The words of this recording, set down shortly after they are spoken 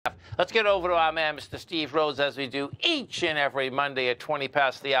Let's get over to our man, Mr. Steve Rhodes, as we do each and every Monday at 20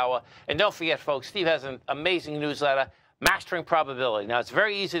 past the hour. And don't forget, folks, Steve has an amazing newsletter, Mastering Probability. Now, it's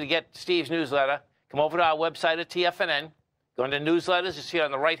very easy to get Steve's newsletter. Come over to our website at TFNN. Go into newsletters. You see it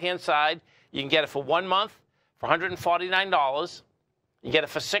on the right-hand side. You can get it for 1 month for $149. You get it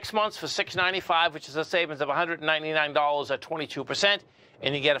for 6 months for $695, which is a savings of $199 at 22%.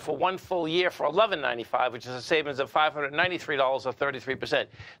 And you get it for 1 full year for $1195, which is a savings of $593 or 33%.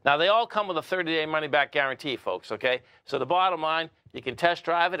 Now, they all come with a 30-day money-back guarantee, folks, okay? So the bottom line, you can test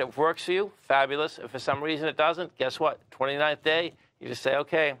drive it. If it works for you, fabulous. If for some reason it doesn't, guess what? 29th day, you just say,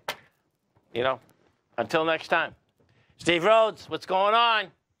 okay, you know, until next time. Steve Rhodes, what's going on?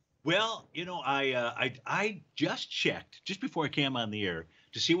 Well, you know, I just checked just before I came on the air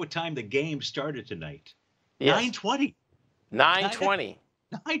to see what time the game started tonight. Yes. 9:20. 9:20.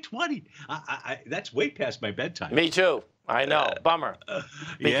 9:20. That's way past my bedtime. Me too. I know. Bummer.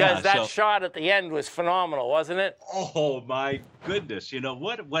 Because that shot at the end was phenomenal, wasn't it? Oh my goodness! You know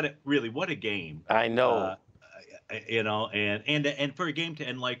what a game. I know. You know, and for a game to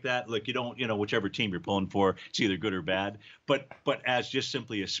end like that, look, you don't, you know, whichever team you're pulling for, it's either good or bad. But as just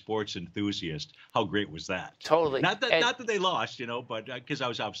simply a sports enthusiast, how great was that? Totally. Not that they lost, you know, but because I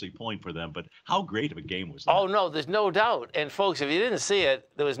was obviously pulling for them. But how great of a game was that? Oh no, there's no doubt. And folks, if you didn't see it,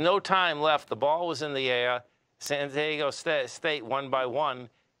 there was no time left. The ball was in the air. San Diego State won by 1.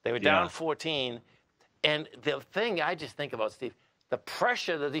 They were down 14. And the thing I just think about, Steve, the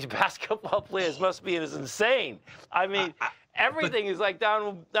pressure that these basketball players must be is insane. I mean, everything is like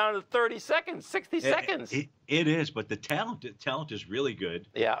down to 30 seconds, 60 seconds. It is, but the talent is really good.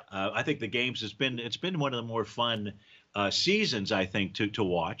 Yeah. I think the games it's been one of the more fun seasons, I think, to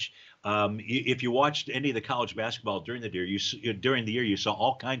watch. If you watched any of the college basketball during the year, you saw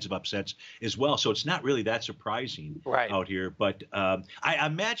all kinds of upsets as well. So it's not really that surprising out here. But I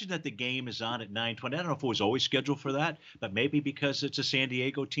imagine that the game is on at 9:20. I don't know if it was always scheduled for that, but maybe because it's a San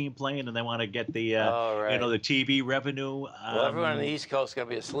Diego team playing and they want to get the you know, the TV revenue. Well, everyone on the East Coast is gonna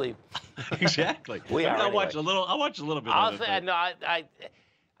be asleep. Exactly. I'll watch a little bit.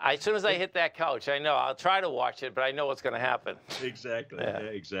 As soon as I hit that couch, I know I'll try to watch it, but I know what's going to happen. Exactly. Yeah,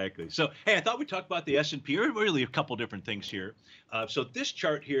 exactly. So, hey, I thought we'd talk about the S&P. Really a couple different things here. So this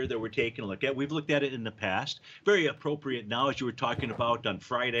chart here that we're taking a look at, we've looked at it in the past. Very appropriate now, as you were talking about on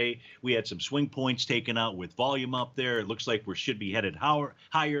Friday. We had some swing points taken out with volume up there. It looks like we should be headed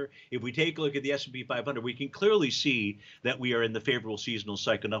higher. If we take a look at the S&P 500, we can clearly see that we are in the favorable seasonal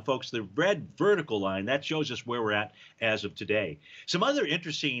cycle. Now, folks, the red vertical line, that shows us where we're at as of today. Some other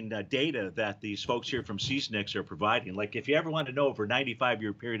interesting data that these folks here from Seasonix are providing, like if you ever want to know over a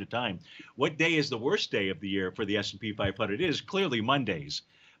 95-year period of time, what day is the worst day of the year for the S&P 500? It is clearly Mondays.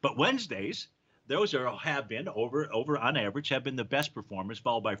 But Wednesdays, those have been, over on average, have been the best performers,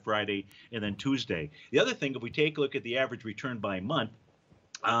 followed by Friday and then Tuesday. The other thing, if we take a look at the average return by month,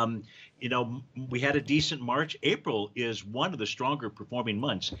 you know, we had a decent March. April is one of the stronger performing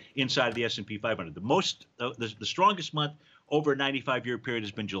months inside of the S&P 500. The strongest month over a 95-year period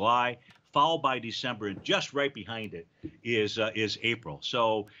has been July, followed by December, and just right behind it is April.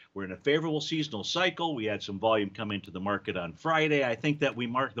 So we're in a favorable seasonal cycle. We had some volume come into the market on Friday. I think that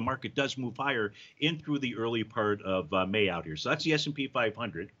the market does move higher in through the early part of May out here. So that's the S&P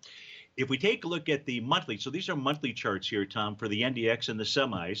 500. If we take a look at the monthly, so these are monthly charts here, Tom, for the NDX and the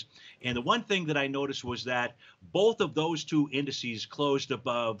semis. And the one thing that I noticed was that both of those two indices closed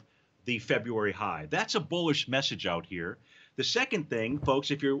above the February high. That's a bullish message out here. The second thing,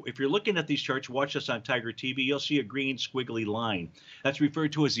 folks, if you're looking at these charts, watch us on Tiger TV, you'll see a green squiggly line. That's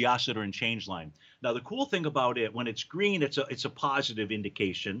referred to as the oscillator and change line. Now, the cool thing about it, when it's green, it's a positive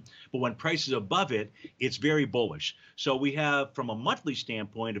indication, but when price is above it, it's very bullish. So we have, from a monthly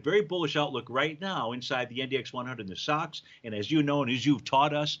standpoint, a very bullish outlook right now inside the NDX 100 and the SOX. And as you know, and as you've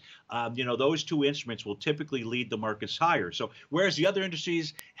taught us, you know, those two instruments will typically lead the markets higher. So whereas the other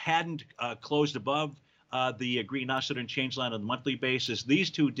indices hadn't closed above the green oscillator and change line on a monthly basis, these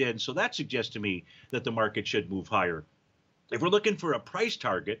two did. So that suggests to me that the market should move higher. If we're looking for a price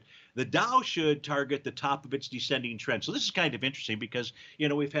target, the Dow should target the top of its descending trend. So this is kind of interesting because, you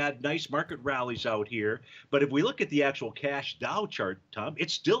know, we've had nice market rallies out here. But if we look at the actual cash Dow chart, Tom,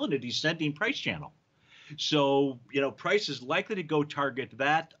 it's still in a descending price channel. So, you know, price is likely to go target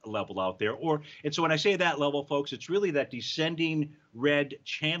that level out there. And so when I say that level, folks, it's really that descending red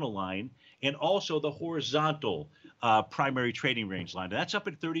channel line and also the horizontal primary trading range line. And that's up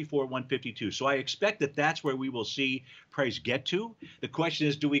at 34,152. So I expect that that's where we will see price get to. The question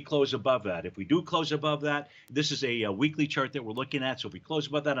is, do we close above that? If we do close above that, this is a weekly chart that we're looking at. So if we close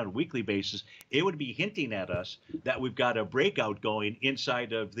above that on a weekly basis, it would be hinting at us that we've got a breakout going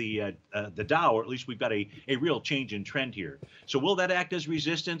inside of the Dow, or at least we've got a real change in trend here. So will that act as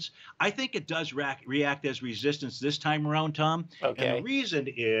resistance? I think it does react as resistance this time around, Tom. Okay. And the reason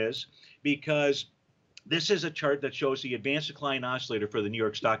is because this is a chart that shows the advanced decline oscillator for the New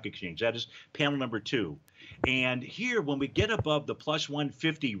York Stock Exchange. That is panel number 2. And here, when we get above the plus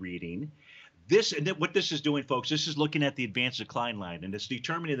 150 reading, what this is doing, folks, this is looking at the advanced decline line, and it's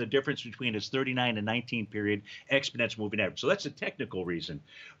determining the difference between its 39 and 19 period exponential moving average. So that's a technical reason.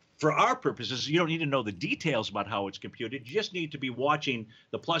 For our purposes, you don't need to know the details about how it's computed. You just need to be watching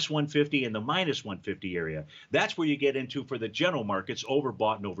the plus 150 and the minus 150 area. That's where you get into, for the general markets,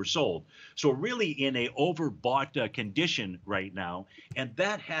 overbought and oversold. So we're really in a overbought condition right now, and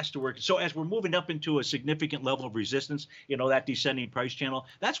that has to work. So as we're moving up into a significant level of resistance, that descending price channel,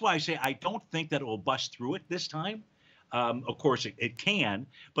 that's why I say I don't think that it will bust through it this time. Of course, it can,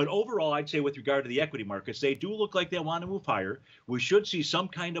 but overall, I'd say with regard to the equity markets, they do look like they want to move higher. We should see some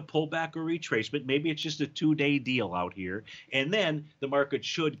kind of pullback or retracement. Maybe it's just a 2-day deal out here, and then the market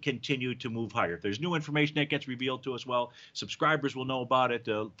should continue to move higher. If there's new information that gets revealed to us, well, subscribers will know about it.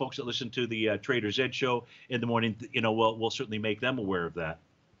 Folks that listen to the Trader's Edge show in the morning, we'll certainly make them aware of that.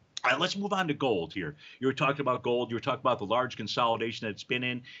 Let's move on to gold here. You were talking about gold. You were talking about the large consolidation that it's been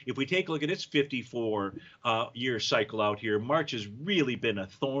in. If we take a look at its 54-year cycle out here, March has really been a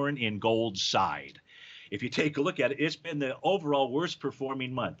thorn in gold's side. If you take a look at it, it's been the overall worst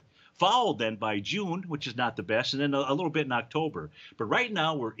performing month, followed then by June, which is not the best, and then a little bit in October. But right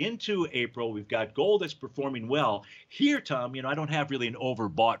now, we're into April. We've got gold that's performing well. Here, Tom, I don't have really an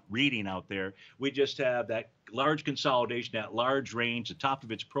overbought reading out there. We just have that large consolidation, that large range, the top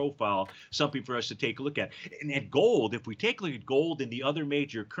of its profile, something for us to take a look at. And at gold, if we take a look at gold and the other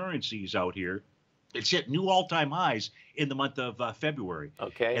major currencies out here, it's hit new all-time highs in the month of February.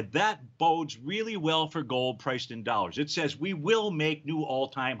 Okay. And that bodes really well for gold priced in dollars. It says we will make new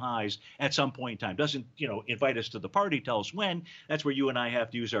all-time highs at some point in time. Doesn't, invite us to the party, tell us when. That's where you and I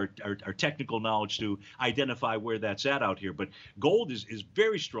have to use our technical knowledge to identify where that's at out here. But gold is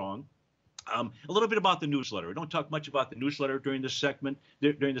very strong. A little bit about the newsletter. We don't talk much about the newsletter during this segment.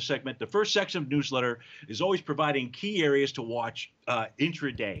 The first section of newsletter is always providing key areas to watch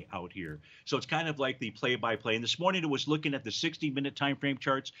intraday out here. So it's kind of like the play-by-play. And this morning it was looking at the 60-minute time frame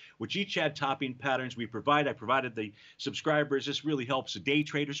charts, which each had topping patterns. I provided the subscribers. This really helps the day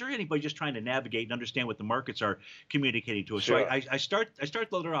traders or anybody just trying to navigate and understand what the markets are communicating to us. Sure. So I start the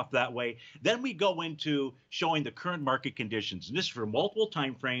letter off that way. Then we go into showing the current market conditions. And this is for multiple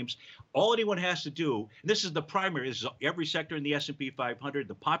time frames. All anyone has to do, and this is the primary, this is every sector in the S&P 500,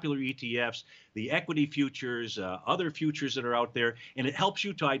 the popular ETFs, the equity futures, other futures that are out there, and it helps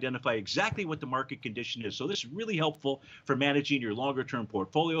you to identify exactly what the market condition is. So this is really helpful for managing your longer-term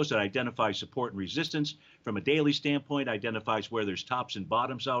portfolios that identify support and resistance. From a daily standpoint, identifies where there's tops and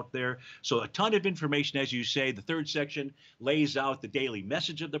bottoms out there. So a ton of information, as you say. The third section lays out the daily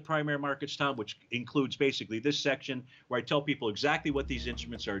message of the primary markets, Tom, which includes basically this section where I tell people exactly what these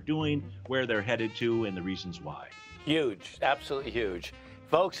instruments are doing, where they're headed to, and the reasons why. Huge, absolutely huge.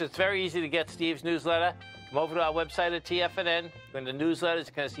 Folks, it's very easy to get Steve's newsletter. Come over to our website at TFNN. Go into newsletters,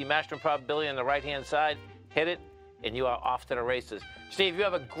 you're going to see Mastering Probability on the right-hand side. Hit it, and you are off to the races. Steve, you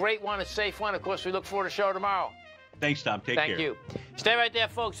have a great one, a safe one. Of course, we look forward to the show tomorrow. Thanks, Tom. Take care. Thank you. Stay right there,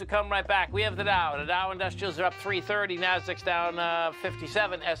 folks. We'll come right back. We have the Dow. The Dow Industrials are up 330. Nasdaq's down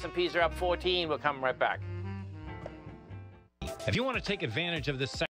 57. S&Ps are up 14. We'll come right back. If you want to take advantage of this